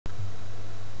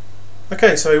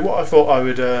Okay, so what I thought I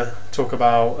would talk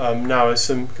about now is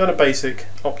some kind of basic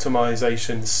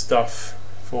optimization stuff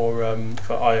for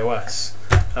iOS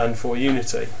and for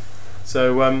Unity.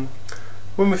 So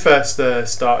when we first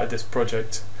started this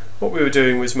project, what we were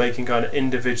doing was making kind of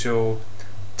individual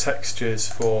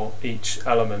textures for each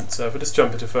element. So if I just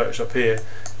jump into Photoshop here,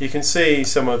 you can see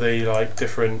some of the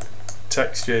different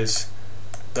textures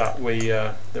that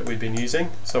we've been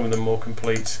using. Some of them more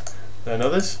complete than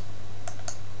others.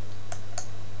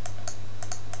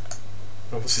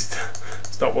 Obviously,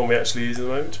 it's not one we actually use at the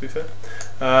moment, to be fair.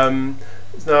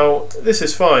 Now, this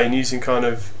is fine using kind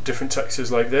of different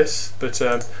textures like this, but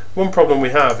one problem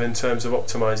we have in terms of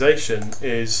optimization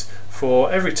is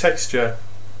for every texture,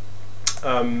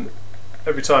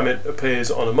 every time it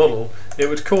appears on a model, it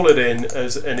would call it in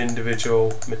as an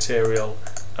individual material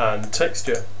and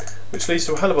texture, which leads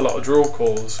to a hell of a lot of draw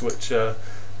calls, which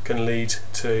can lead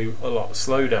to a lot of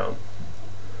slowdown.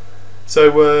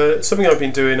 So something I've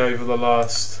been doing over the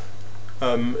last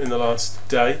in the last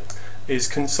day is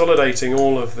consolidating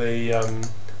all of the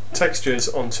textures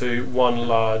onto one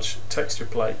large texture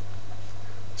plate.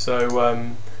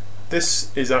 So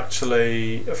this is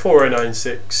actually a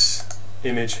 4096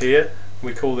 image here.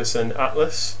 We call this an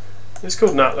atlas. It's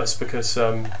called an atlas because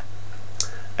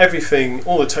everything,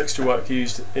 all the texture work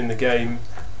used in the game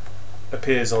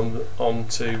appears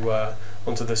onto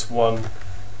this one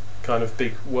kind of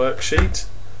big worksheet,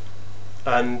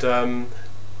 and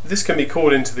this can be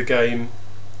called into the game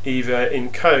either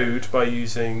in code by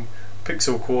using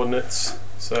pixel coordinates.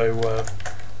 So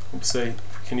obviously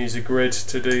we can use a grid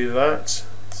to do that,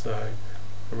 so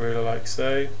I really like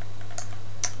so.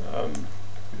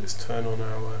 Just turn on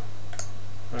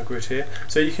our grid here.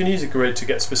 So you can use a grid to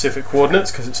get specific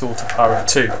coordinates because it's all to power of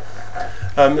 2.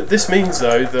 This means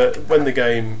though that when the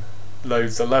game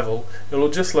loads the level, it will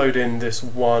just load in this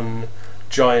one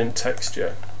giant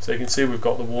texture. So you can see we've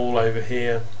got the wall over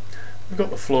here, we've got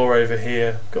the floor over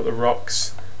here, we've got the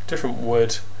rocks, different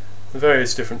wood, and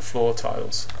various different floor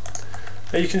tiles.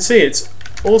 Now you can see it's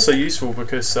also useful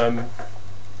because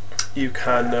you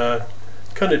can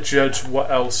kind of judge what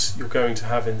else you're going to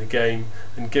have in the game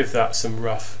and give that some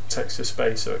rough texture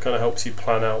space, so it kind of helps you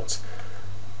plan out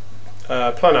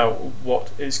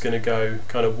what is going to go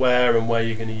kind of where and where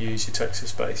you're going to use your texture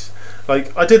space.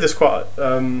 Like, I did this quite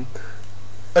a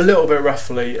little bit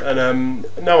roughly, and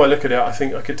now I look at it, I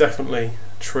think I could definitely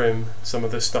trim some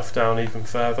of this stuff down even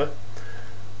further.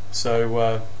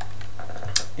 So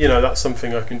you know, that's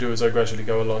something I can do as I gradually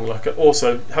go along. Like,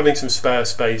 also having some spare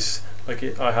space like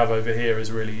I have over here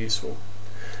is really useful.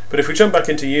 But if we jump back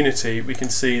into Unity, we can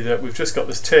see that we've just got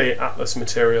this tier atlas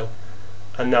material,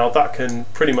 and now that can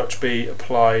pretty much be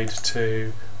applied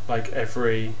to like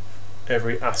every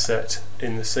asset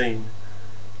in the scene.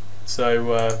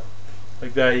 So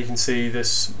like there you can see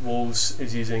this walls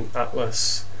is using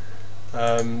atlas.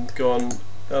 Go on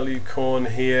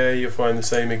Alucorn here, you'll find the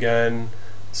same again.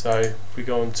 So if we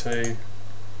go on to,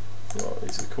 well,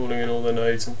 these are calling in all the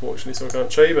nodes unfortunately, so I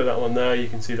can't show you, but that one there, you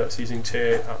can see that's using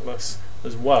tier atlas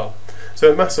as well.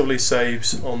 So it massively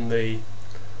saves on the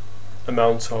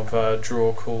amount of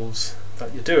draw calls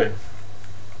that you're doing.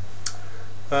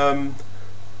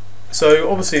 So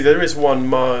obviously there is one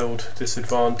mild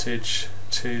disadvantage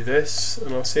to this,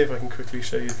 and I'll see if I can quickly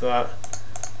show you that.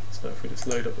 So if we just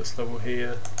load up this level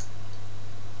here,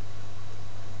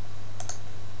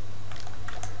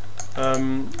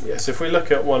 yes, if we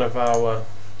look at one of our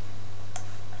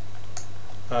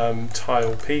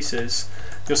tile pieces,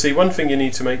 you'll see one thing you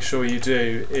need to make sure you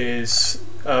do is,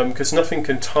 because nothing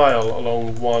can tile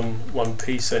along one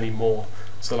piece anymore,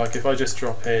 so like if I just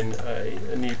drop in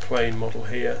a new plane model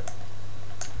here,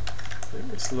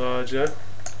 make this larger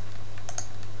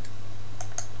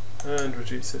and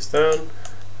reduce this down,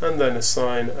 and then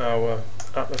assign our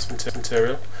atlas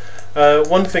material.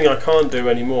 One thing I can't do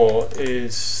anymore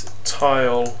is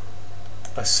tile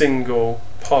a single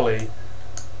poly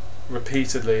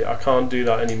repeatedly. I can't do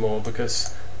that anymore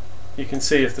because you can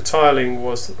see if the tiling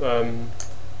was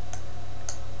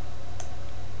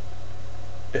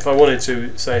if I wanted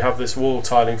to say have this wall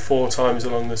tiling 4 times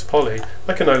along this poly,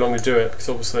 I can no longer do it because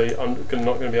obviously I'm not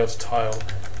going to be able to tile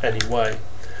anyway.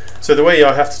 So the way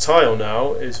I have to tile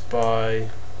now is by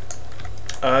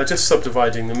just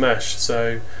subdividing the mesh.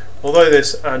 So although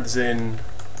this adds in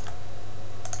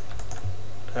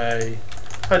a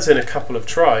couple of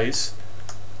tries,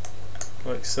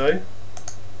 like so,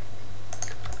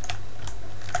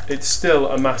 it's still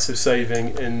a massive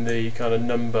saving in the kind of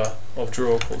number of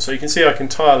draw calls. So you can see I can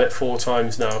tile it 4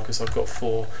 times now because I've got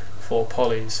four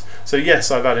polys. So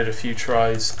yes, I've added a few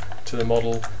tries to the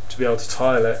model to be able to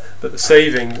tile it, but the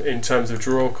saving in terms of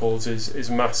draw calls is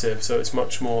massive, so it's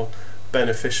much more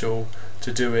beneficial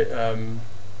to do it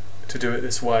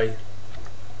this way.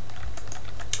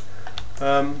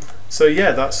 So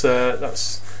yeah,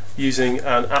 that's using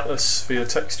an atlas for your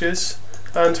textures,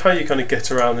 and how you kind of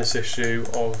get around this issue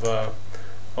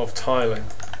of tiling.